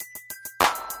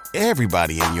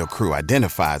Everybody in your crew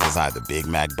identifies as either Big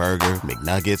Mac Burger,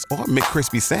 McNuggets, or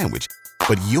McCrispy Sandwich.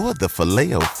 But you're the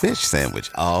Filet-O-Fish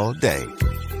Sandwich all day.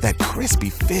 That crispy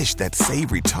fish, that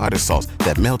savory tartar sauce,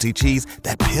 that melty cheese,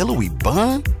 that pillowy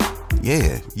bun.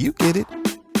 Yeah, you get it.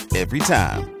 Every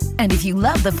time. And if you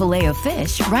love the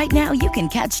Filet-O-Fish, right now you can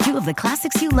catch two of the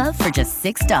classics you love for just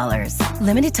 $6.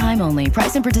 Limited time only.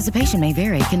 Price and participation may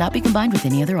vary. Cannot be combined with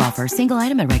any other offer. Single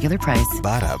item at regular price.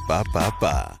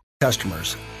 Ba-da-ba-ba-ba.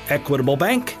 Customers. Equitable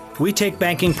Bank. We take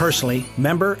banking personally.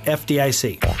 Member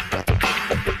FDIC.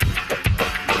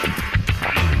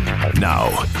 Now,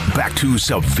 back to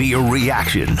Severe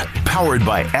Reaction. Powered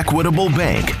by Equitable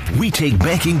Bank. We take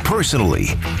banking personally.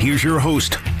 Here's your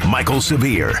host, Michael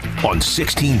Severe, on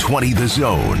 1620 The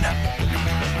Zone.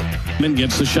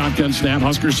 Gets the shotgun snap.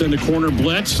 Huskers send a corner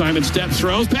blitz. Simon Stepp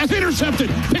throws. Pass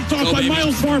intercepted. Picked off by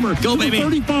Miles Farmer. Go, baby.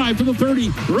 35 to the 30.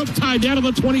 Roof tied down to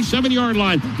the 27-yard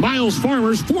line. Miles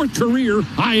Farmer's fourth career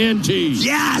INT.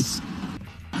 Yes!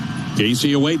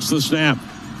 Casey awaits the snap.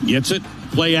 Gets it.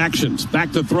 Play actions.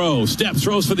 Back to throw. Stepp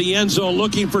throws for the end zone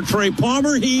looking for Trey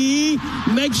Palmer. He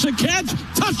makes a catch.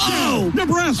 Touchdown,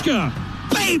 Nebraska.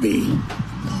 Baby!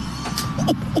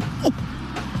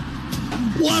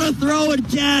 What a throw and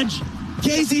catch.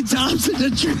 Casey Thompson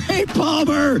to Trey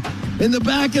Palmer in the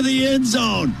back of the end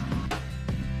zone.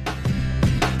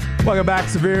 Welcome back,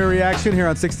 Severe Reaction here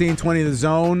on 1620 The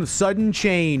Zone. Sudden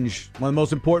change, one of the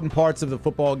most important parts of the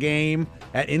football game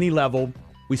at any level.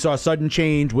 We saw a sudden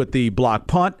change with the block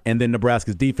punt and then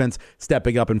Nebraska's defense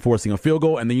stepping up and forcing a field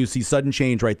goal. And then you see sudden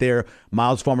change right there.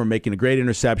 Miles Farmer making a great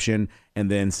interception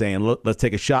and then saying, look, let's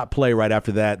take a shot play right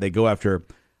after that. They go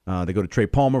to Trey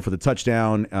Palmer for the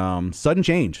touchdown. Sudden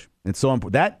change. And so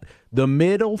that the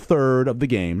middle third of the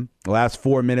game, the last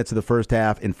 4 minutes of the first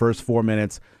half and first 4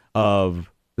 minutes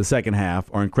of the second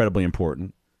half are incredibly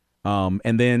important.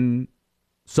 And then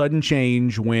sudden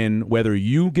change when whether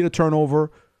you get a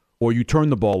turnover or you turn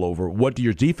the ball over, what do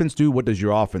your defense do? What does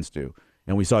your offense do?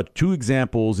 And we saw two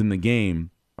examples in the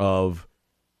game of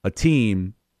a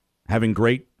team having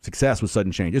great success with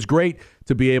sudden change. It's great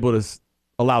to be able to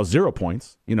allow 0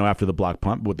 points, after the block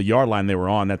punt. With the yard line they were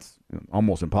on, that's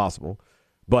almost impossible.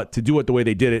 But to do it the way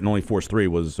they did it and only force 3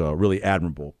 was really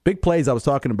admirable. Big plays I was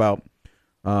talking about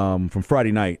from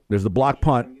Friday night. There's the block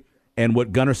punt and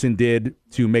what Gunnarsson did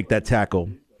to make that tackle.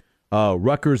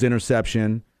 Rutgers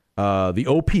interception. The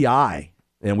OPI,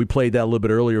 and we played that a little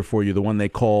bit earlier for you, the one they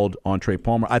called on Trey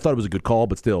Palmer. I thought it was a good call,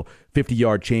 but still,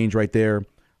 50-yard change right there.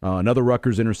 Another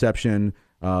Rutgers interception.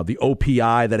 The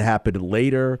OPI that happened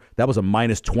later, that was a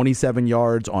minus 27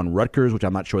 yards on Rutgers, which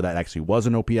I'm not sure that actually was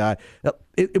an OPI.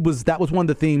 That was one of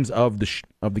the themes of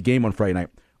the game on Friday night.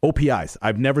 OPIs.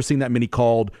 I've never seen that many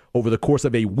called over the course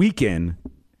of a weekend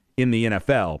in the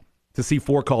NFL. To see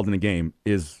 4 called in a game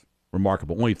is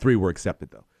remarkable. Only 3 were accepted,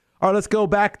 though. All right, let's go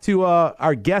back to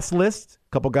our guest list. A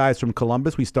couple guys from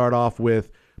Columbus. We start off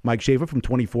with Mike Schaefer from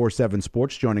 247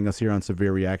 Sports joining us here on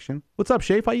Severe Reaction. What's up,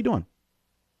 Schaefer? How you doing?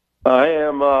 I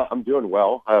am. I'm doing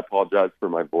well. I apologize for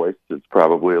my voice. It's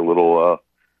probably a little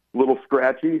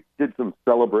scratchy. Did some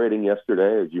celebrating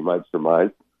yesterday, as you might surmise.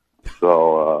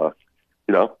 So,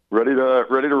 ready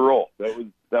to roll.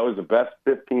 That was the best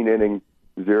 15-inning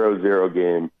 0-0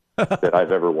 game that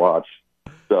I've ever watched.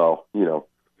 So,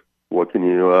 what can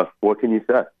you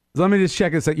say? So let me just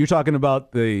check this out. You're talking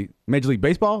about the Major League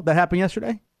Baseball that happened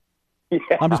yesterday? Yeah.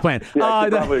 I'm just playing. Yeah, I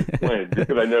should probably explain, just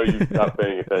because I know you're not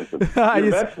paying attention. The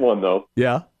Mets won, though.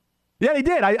 Yeah. Yeah, they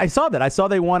did. I saw that. I saw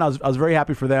they won. I was very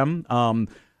happy for them.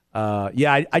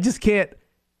 I just can't.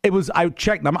 I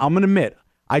checked. I'm going to admit,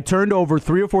 I turned over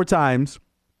 3 or 4 times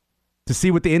to see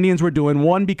what the Indians were doing.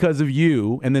 One, because of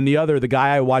you, and then the other, the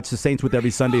guy I watch the Saints with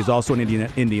every Sunday is also an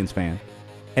Indians fan.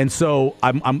 And so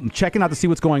I'm checking out to see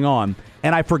what's going on,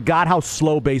 and I forgot how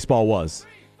slow baseball was.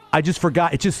 I just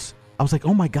forgot. I was like,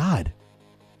 oh, my God.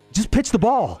 Just pitch the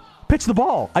ball. Pitch the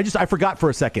ball. I forgot for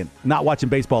a second, not watching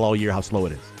baseball all year, how slow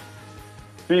it is.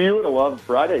 So you would have loved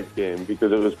Friday's game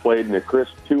because it was played in a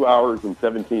crisp 2 hours and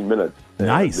 17 minutes. And,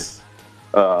 nice.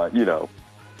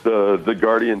 The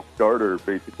Guardian starter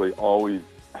basically always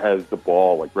has the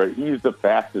ball. He's the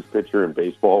fastest pitcher in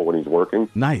baseball when he's working.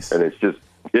 Nice. And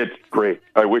it's great.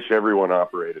 I wish everyone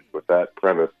operated with that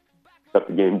premise. Cut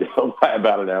the game down by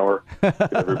about an hour.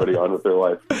 Get everybody on with their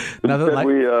life. Instead,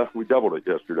 we doubled it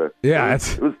yesterday. Yeah,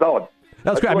 it was solid.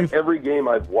 That's great. Every game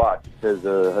I've watched has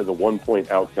a 1-point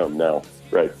outcome now.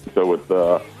 Right. So with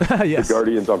yes. The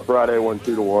Guardians on Friday won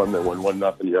 2-1. They won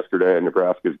 1-0 yesterday. And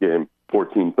Nebraska's game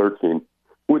 14-13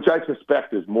 which I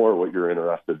suspect is more what you're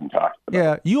interested in talking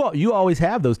about. Yeah, you always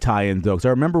have those tie-ins, though. Because I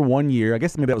remember one year, I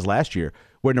guess maybe that was last year,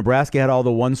 where Nebraska had all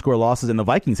the one-score losses and the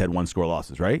Vikings had one-score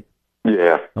losses, right?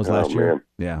 Yeah. That was last year. Man.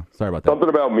 Yeah, sorry about that. Something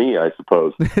about me, I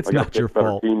suppose. It's not your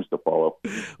fault. Teams to follow.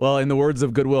 Well, in the words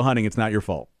of Goodwill Hunting, it's not your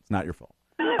fault. It's not your fault.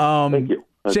 Thank you.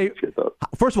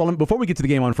 First of all, before we get to the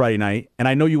game on Friday night, and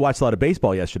I know you watched a lot of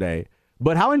baseball yesterday,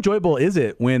 but how enjoyable is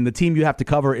it when the team you have to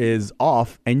cover is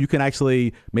off and you can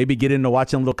actually maybe get into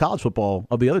watching a little college football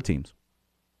of the other teams?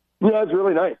 Yeah, it's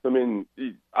really nice. I mean,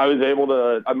 I was able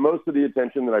to most of the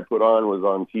attention that I put on was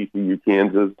on TCU,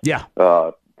 Kansas. Yeah.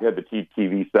 Had the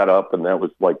TV set up, and that was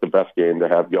like the best game to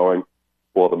have going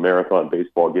while the marathon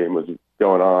baseball game was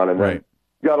going on. And then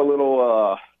got a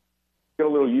little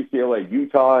UCLA,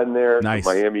 Utah in there, nice.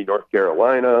 Some Miami, North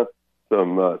Carolina,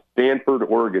 some Stanford,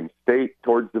 Oregon State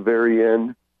towards the very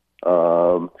end.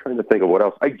 Trying to think of what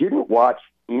else. I didn't watch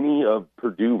any of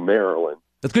Purdue, Maryland.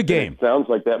 That's a good game. It sounds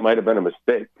like that might have been a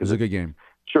mistake. It was a good game.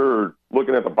 Sure,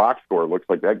 looking at the box score, it looks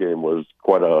like that game was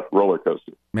quite a roller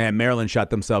coaster. Man, Maryland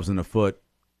shot themselves in the foot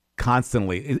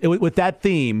constantly. With that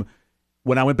theme,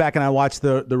 when I went back and I watched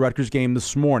the Rutgers game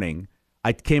this morning,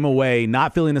 I came away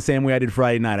not feeling the same way I did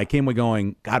Friday night. I came away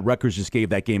going, God, Rutgers just gave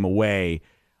that game away.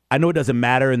 I know it doesn't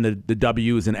matter and the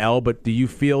W is an L, but do you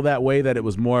feel that way, that it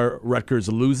was more Rutgers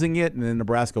losing it and then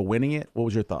Nebraska winning it? What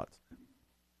was your thoughts?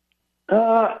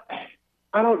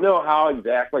 I don't know how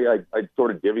exactly I'd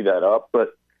sort of divvy that up,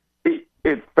 but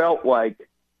it felt like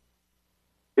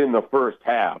in the first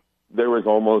half, there was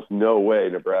almost no way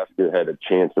Nebraska had a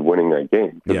chance of winning that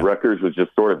game because Rutgers was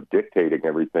just sort of dictating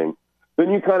everything.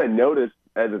 Then you kind of notice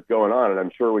as it's going on, and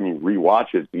I'm sure when you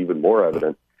rewatch it, it's even more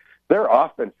evident, their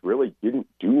offense really didn't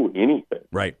do anything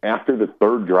after the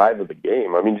third drive of the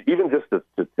game. I mean, even just the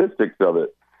statistics of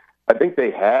it, I think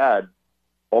they had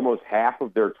almost half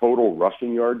of their total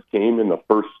rushing yards came in the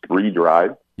first three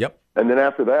drives. Yep. And then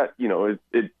after that,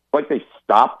 it's like they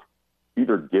stopped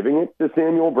either giving it to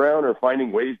Samuel Brown or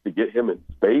finding ways to get him in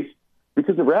space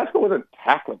because Nebraska wasn't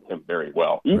tackling him very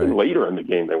well. Even later in the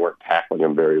game, they weren't tackling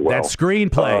him very well. That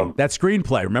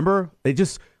screenplay, remember? They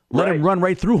just let him run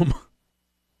right through him.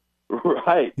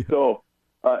 Right. So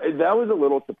that was a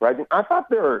little surprising. I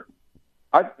thought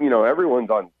everyone's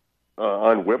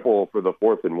on Whipple for the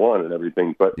 4th and 1 and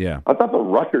everything, but I thought the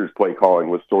Rutgers play calling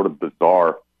was sort of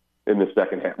bizarre in the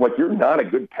second half. Like, you're not a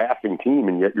good passing team,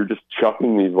 and yet you're just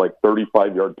chucking these,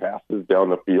 35-yard passes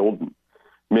down the field. And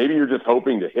maybe you're just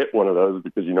hoping to hit one of those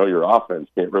because your offense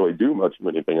can't really do much of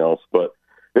anything else. But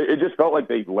it just felt like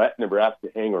they let Nebraska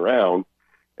hang around,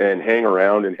 and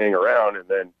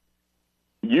then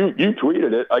you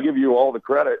tweeted it. I give you all the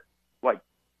credit. Like,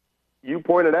 you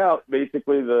pointed out,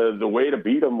 basically the way to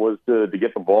beat them was to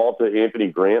get the ball to Anthony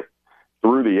Grant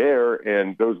through the air,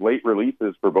 and those late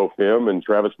releases for both him and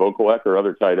Travis Vokolek or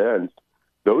other tight ends,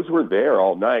 those were there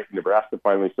all night. Nebraska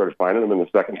finally started finding them in the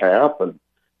second half, and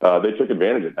they took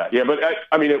advantage of that. Yeah, but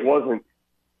it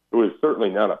was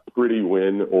certainly not a pretty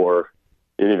win or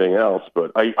anything else,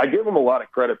 but I give them a lot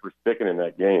of credit for sticking in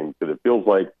that game because it feels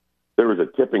like there was a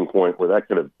tipping point where that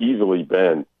could have easily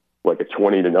been like a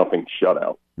 20-0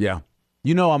 shutout. Yeah.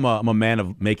 I'm a man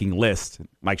of making lists.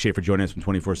 Mike Schaefer joining us from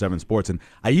 247 Sports. And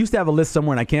I used to have a list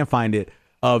somewhere, and I can't find it,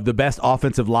 of the best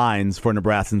offensive lines for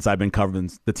Nebraska since I've been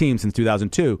covering the team since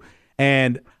 2002.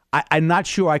 And I'm not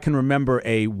sure I can remember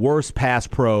a worse pass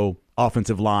pro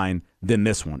offensive line than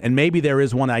this one. And maybe there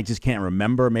is one I just can't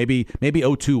remember. Maybe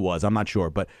 02 was. I'm not sure.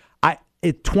 But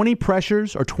 20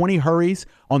 pressures or 20 hurries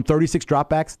on 36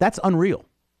 dropbacks, that's unreal.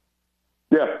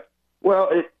 Yeah.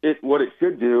 Well, what it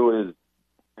should do is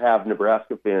have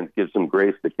Nebraska fans give some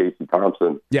grace to Casey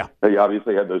Thompson. Yeah. He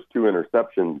obviously had those 2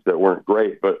 interceptions that weren't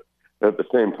great, but at the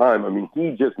same time,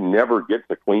 he just never gets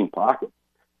a clean pocket.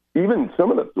 Even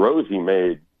some of the throws he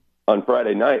made on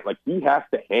Friday night, he has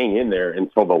to hang in there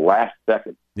until the last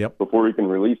second before he can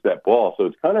release that ball. So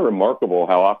it's kind of remarkable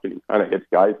how often he kind of hits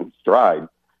guys in stride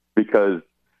because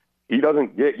he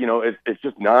doesn't get, it's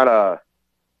just not a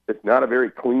very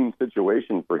clean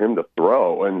situation for him to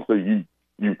throw. And so you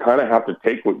kind of have to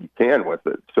take what you can with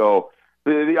it. So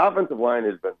the offensive line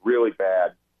has been really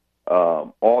bad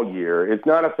all year. It's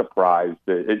not a surprise.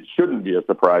 It shouldn't be a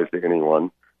surprise to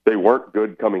anyone. They weren't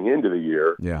good coming into the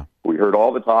year. Yeah. We heard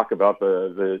all the talk about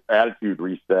the attitude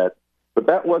reset, but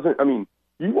that wasn't,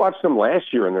 you watched them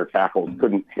last year and their tackles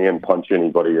couldn't hand punch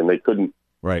anybody and they couldn't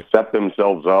set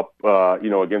themselves up,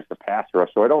 against the pass rush.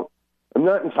 So I'm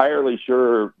not entirely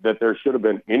sure that there should have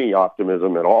been any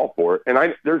optimism at all for it.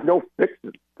 And there's no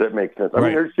fixes that make sense.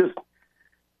 There's just,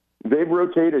 they've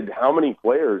rotated how many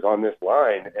players on this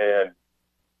line. And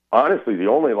honestly, the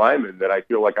only lineman that I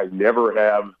feel like I never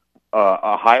have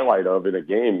a highlight of in a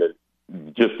game that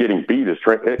just getting beat is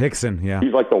Trent Hickson. Yeah,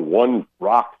 he's like the one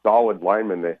rock solid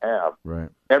lineman they have. Right.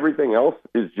 Everything else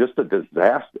is just a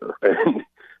disaster. And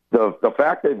the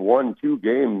fact they've won 2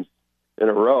 games in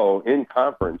a row in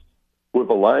conference with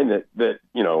a line that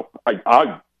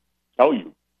I'll tell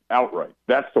you outright,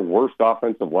 that's the worst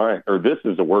offensive line, or this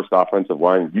is the worst offensive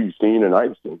line you've seen and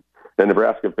I've seen, that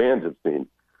Nebraska fans have seen,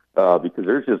 because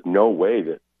there's just no way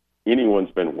that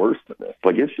anyone's been worse than this.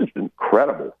 Like, it's just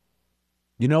incredible.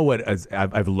 You know what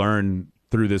I've learned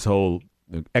through this whole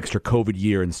extra COVID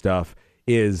year and stuff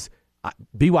is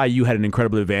BYU had an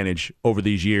incredible advantage over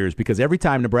these years, because every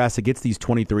time Nebraska gets these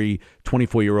 23,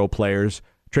 24-year-old players,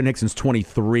 Trent Hickson's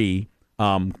 23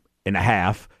 and a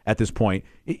half at this point,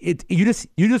 you're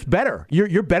just better.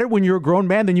 You're better when you're a grown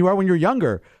man than you are when you're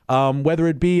younger. Whether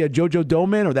it be a JoJo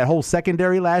Doman or that whole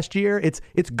secondary last year,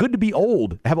 it's good to be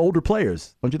old, have older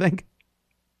players, don't you think?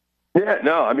 Yeah,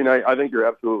 no, I mean, I think you're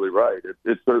absolutely right.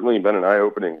 It's certainly been an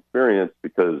eye-opening experience,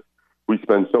 because we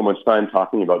spend so much time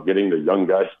talking about getting the young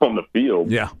guys on the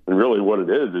field. Yeah. And really what it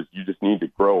is you just need to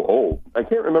grow old. I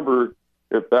can't remember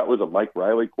if that was a Mike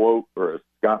Riley quote or a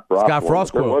Scott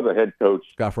Frost quote. There was a head coach.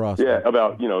 Scott Frost. Yeah,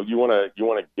 about, you want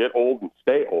to get old and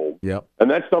stay old. Yep.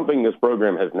 And that's something this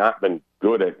program has not been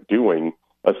good at doing,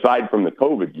 aside from the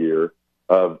COVID year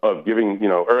of giving,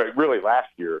 or really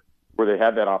last year, where they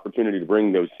had that opportunity to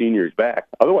bring those seniors back.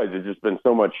 Otherwise, there's just been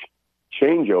so much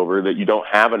changeover that you don't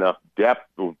have enough depth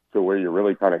to where you're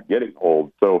really kind of getting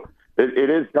old. So it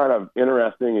is kind of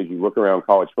interesting as you look around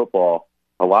college football.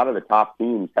 A lot of the top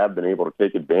teams have been able to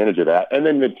take advantage of that. And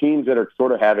then the teams that are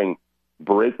sort of having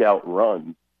breakout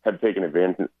runs have taken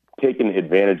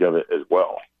advantage of it as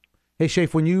well. Hey,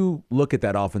 Schaefer, when you look at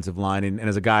that offensive line, and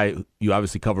as a guy, you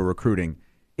obviously cover recruiting,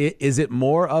 is it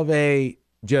more of a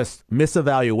just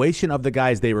misevaluation of the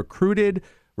guys they recruited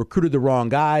the wrong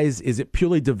guys? Is it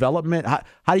purely development?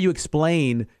 How do you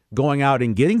explain going out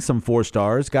and getting some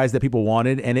 4-stars, guys that people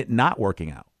wanted, and it not working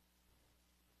out?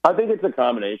 I think it's a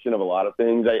combination of a lot of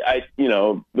things.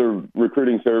 The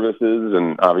recruiting services,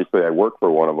 and obviously I work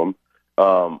for one of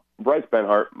them. Bryce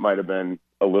Benhart might have been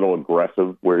a little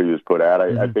aggressive where he was put at.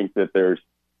 I think that there's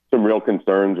some real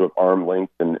concerns with arm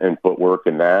length and footwork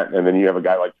and that. And then you have a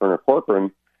guy like Turner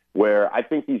Corcoran, where I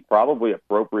think he's probably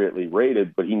appropriately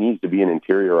rated, but he needs to be an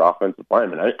interior offensive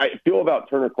lineman. I feel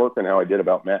about Turner Corcoran how I did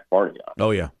about Matt Farniok.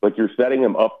 Oh, yeah. Like, you're setting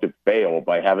him up to fail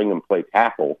by having him play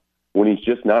tackle when he's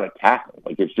just not a tackle.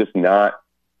 Like, it's just not,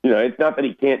 it's not that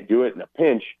he can't do it in a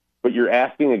pinch, but you're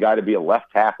asking a guy to be a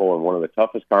left tackle in one of the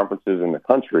toughest conferences in the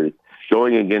country,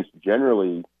 going against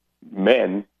generally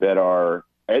men that are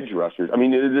edge rushers. I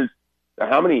mean,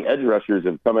 how many edge rushers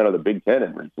have come out of the Big Ten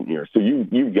in recent years? So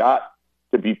you've got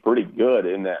to be pretty good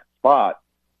in that spot,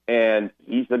 and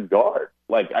he's a guard.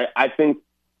 Like, I think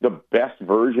the best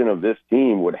version of this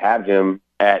team would have him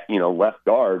at, left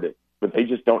guard, but they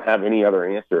just don't have any other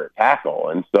answer at tackle.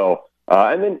 And so,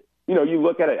 and then, you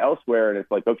look at it elsewhere, and it's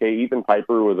like, okay, Ethan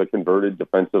Piper was a converted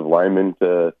defensive lineman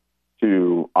to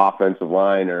offensive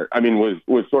line,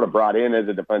 was sort of brought in as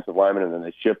a defensive lineman, and then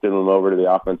they shifted him over to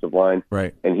the offensive line.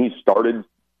 Right. And he started,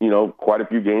 quite a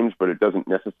few games, but it doesn't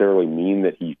necessarily mean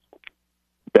that he's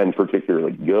been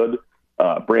particularly good.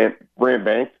 Brant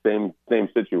Banks, same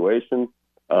situation.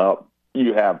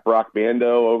 You have Brock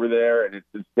Bando over there, and it's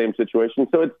the same situation.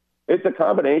 So it's a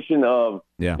combination of,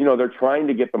 they're trying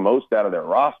to get the most out of their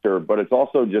roster, but it's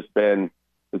also just been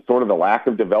sort of the lack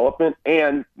of development.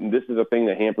 And this is a thing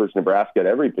that hampers Nebraska at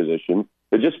every position.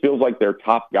 It just feels like their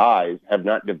top guys have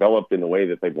not developed in the way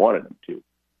that they've wanted them to.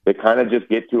 They kind of just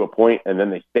get to a point, and then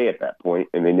they stay at that point,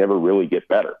 and they never really get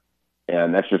better.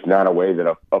 And that's just not a way that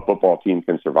a football team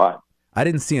can survive. I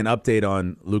didn't see an update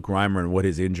on Luke Reimer and what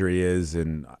his injury is,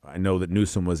 and I know that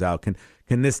Newsome was out. Can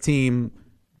this team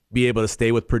be able to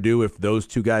stay with Purdue if those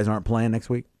two guys aren't playing next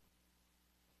week?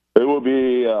 It will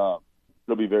be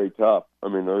it'll be very tough. I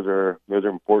mean, those are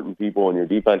important people in your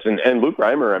defense. And Luke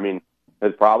Reimer,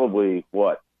 has probably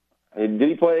did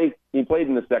he play? He played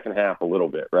in the second half a little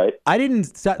bit, right? I didn't.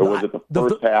 Or was it the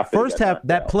first half? First half,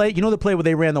 that play, the play where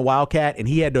they ran the Wildcat and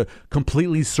he had to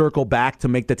completely circle back to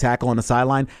make the tackle on the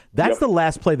sideline? That's the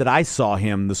last play that I saw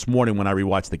him this morning when I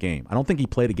rewatched the game. I don't think he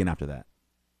played again after that.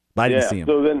 But I didn't see him.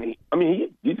 So then,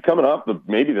 he's coming off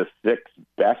maybe the 6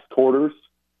 best quarters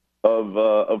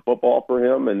of football for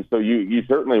him, and so you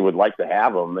certainly would like to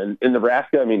have him. And in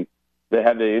Nebraska, they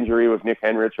had the injury with Nick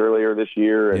Henrich earlier this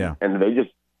year, and they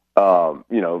just,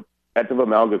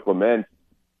 Etivamalga Clement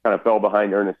kind of fell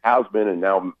behind Ernest Hausman, and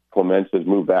now Clements has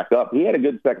moved back up. He had a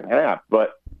good second half,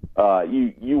 but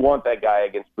you want that guy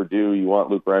against Purdue. You want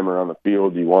Luke Reimer on the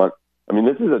field. You want I mean,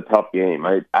 this is a tough game.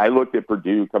 I looked at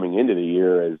Purdue coming into the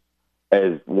year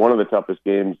as one of the toughest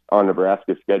games on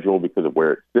Nebraska's schedule because of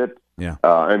where it sits,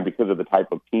 and because of the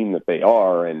type of team that they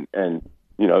are. And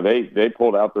you know, they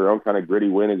pulled out their own kind of gritty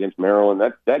win against Maryland.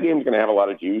 That game's going to have a lot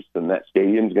of juice, and that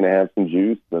stadium's going to have some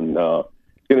juice, and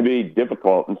it's going to be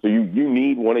difficult. And so you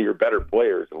need one of your better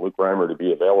players, and Luke Reimer, to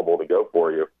be available to go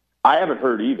for you. I haven't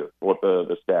heard either what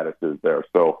the status is there.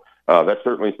 So that's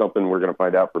certainly something we're going to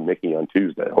find out from Mickey on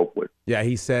Tuesday, hopefully. Yeah,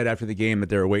 he said after the game that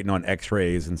they were waiting on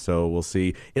x-rays, and so we'll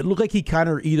see. It looked like he kind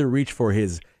of either reached for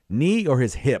his knee or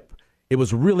his hip. It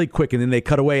was really quick, and then they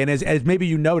cut away. And as maybe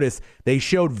you noticed, they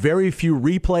showed very few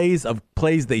replays of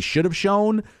plays they should have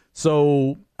shown.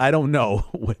 So I don't know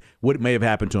what may have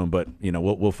happened to him, but you know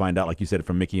we'll find out, like you said,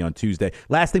 from Mickey on Tuesday.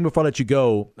 Last thing before I let you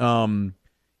go,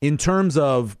 in terms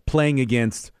of playing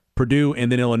against Purdue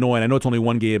and then Illinois, and I know it's only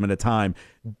one game at a time,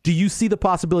 do you see the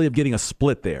possibility of getting a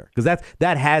split there? Because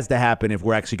that has to happen if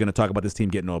we're actually going to talk about this team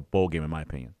getting to a bowl game, in my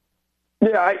opinion.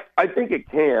 Yeah, I think it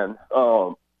can.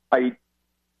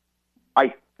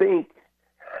 I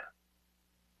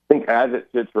think as it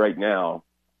sits right now,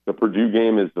 the Purdue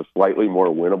game is the slightly more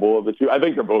winnable of the two. I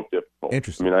think they're both difficult.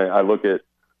 Interesting. I mean, I look at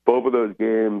both of those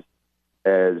games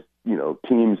as, you know,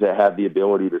 teams that have the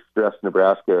ability to stress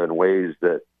Nebraska in ways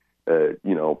that,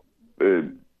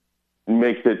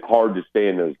 makes it hard to stay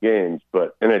in those games.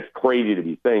 And it's crazy to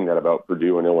be saying that about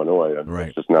Purdue and Illinois. I mean, right.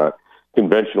 It's just not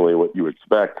conventionally what you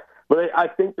expect. But I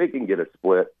think they can get a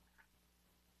split.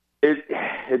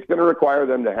 It's going to require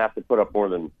them to have to put up more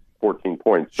than 14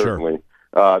 points, certainly.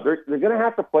 Sure. They're going to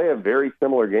have to play a very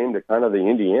similar game to kind of the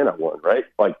Indiana one, right?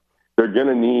 Like, they're going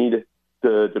to need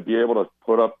to be able to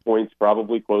put up points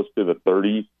probably close to the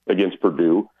 30 against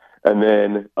Purdue. And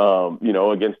then,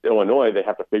 against Illinois, they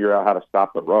have to figure out how to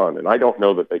stop the run. And I don't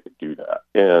know that they could do that.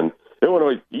 And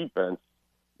Illinois' defense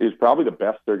is probably the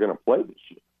best they're going to play this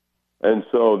year. And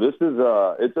so this is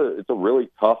it's a really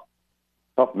tough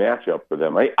matchup for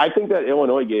them. I think that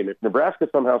Illinois game, if Nebraska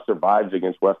somehow survives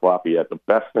against West Lafayette, the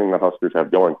best thing the Huskers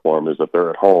have going for them is that they're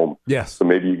at home. Yes. So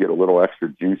maybe you get a little extra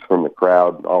juice from the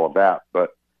crowd and all of that.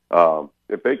 But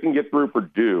if they can get through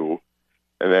Purdue,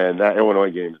 and then that Illinois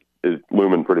game is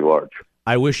looming pretty large.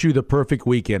 I wish you the perfect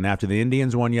weekend. After the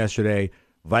Indians won yesterday,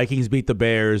 Vikings beat the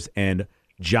Bears, and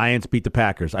Giants beat the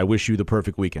Packers. I wish you the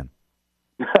perfect weekend.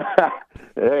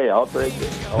 Hey, I'll take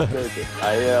it.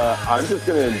 I'm just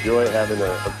going to enjoy having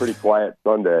a pretty quiet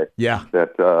Sunday. Yeah.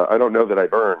 That I don't know that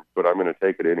I've earned, but I'm going to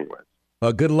take it anyway.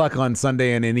 Well, good luck on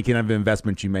Sunday and any kind of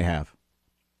investment you may have.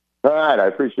 All right, I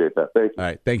appreciate that. Thank you. All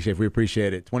right, thanks, Schaefer. We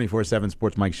appreciate it. 24/7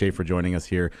 Sports Mike Schaefer joining us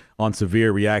here on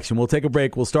Severe Reaction. We'll take a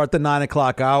break. We'll start the 9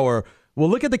 o'clock hour. We'll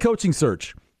look at the coaching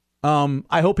search.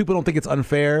 I hope people don't think it's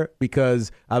unfair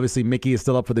because obviously Mickey is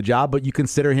still up for the job, but you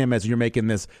consider him as you're making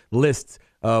this list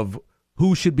of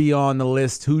who should be on the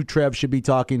list, who Trev should be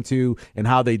talking to, and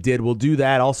how they did. We'll do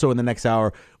that. Also in the next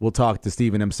hour, we'll talk to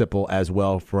Stephen M. Sipple as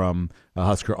well from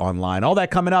Husker Online. All that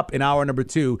coming up in hour number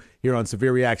 2 here on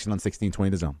Severe Reaction on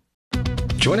 1620 The Zone.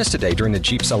 Join us today during the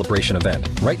Jeep Celebration event.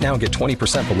 Right now, get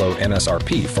 20% below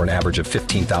MSRP for an average of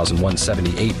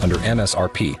 $15,178 under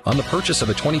MSRP on the purchase of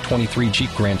a 2023 Jeep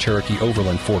Grand Cherokee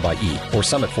Overland 4xE or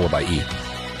Summit 4xE.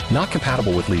 Not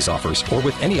compatible with lease offers or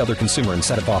with any other consumer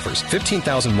incentive offers.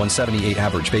 $15,178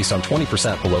 average based on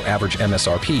 20% below average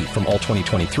MSRP from all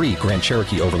 2023 Grand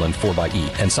Cherokee Overland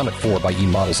 4xE and Summit 4xE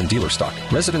models in dealer stock.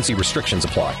 Residency restrictions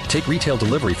apply. Take retail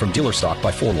delivery from dealer stock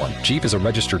by 4/1. Jeep is a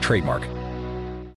registered trademark.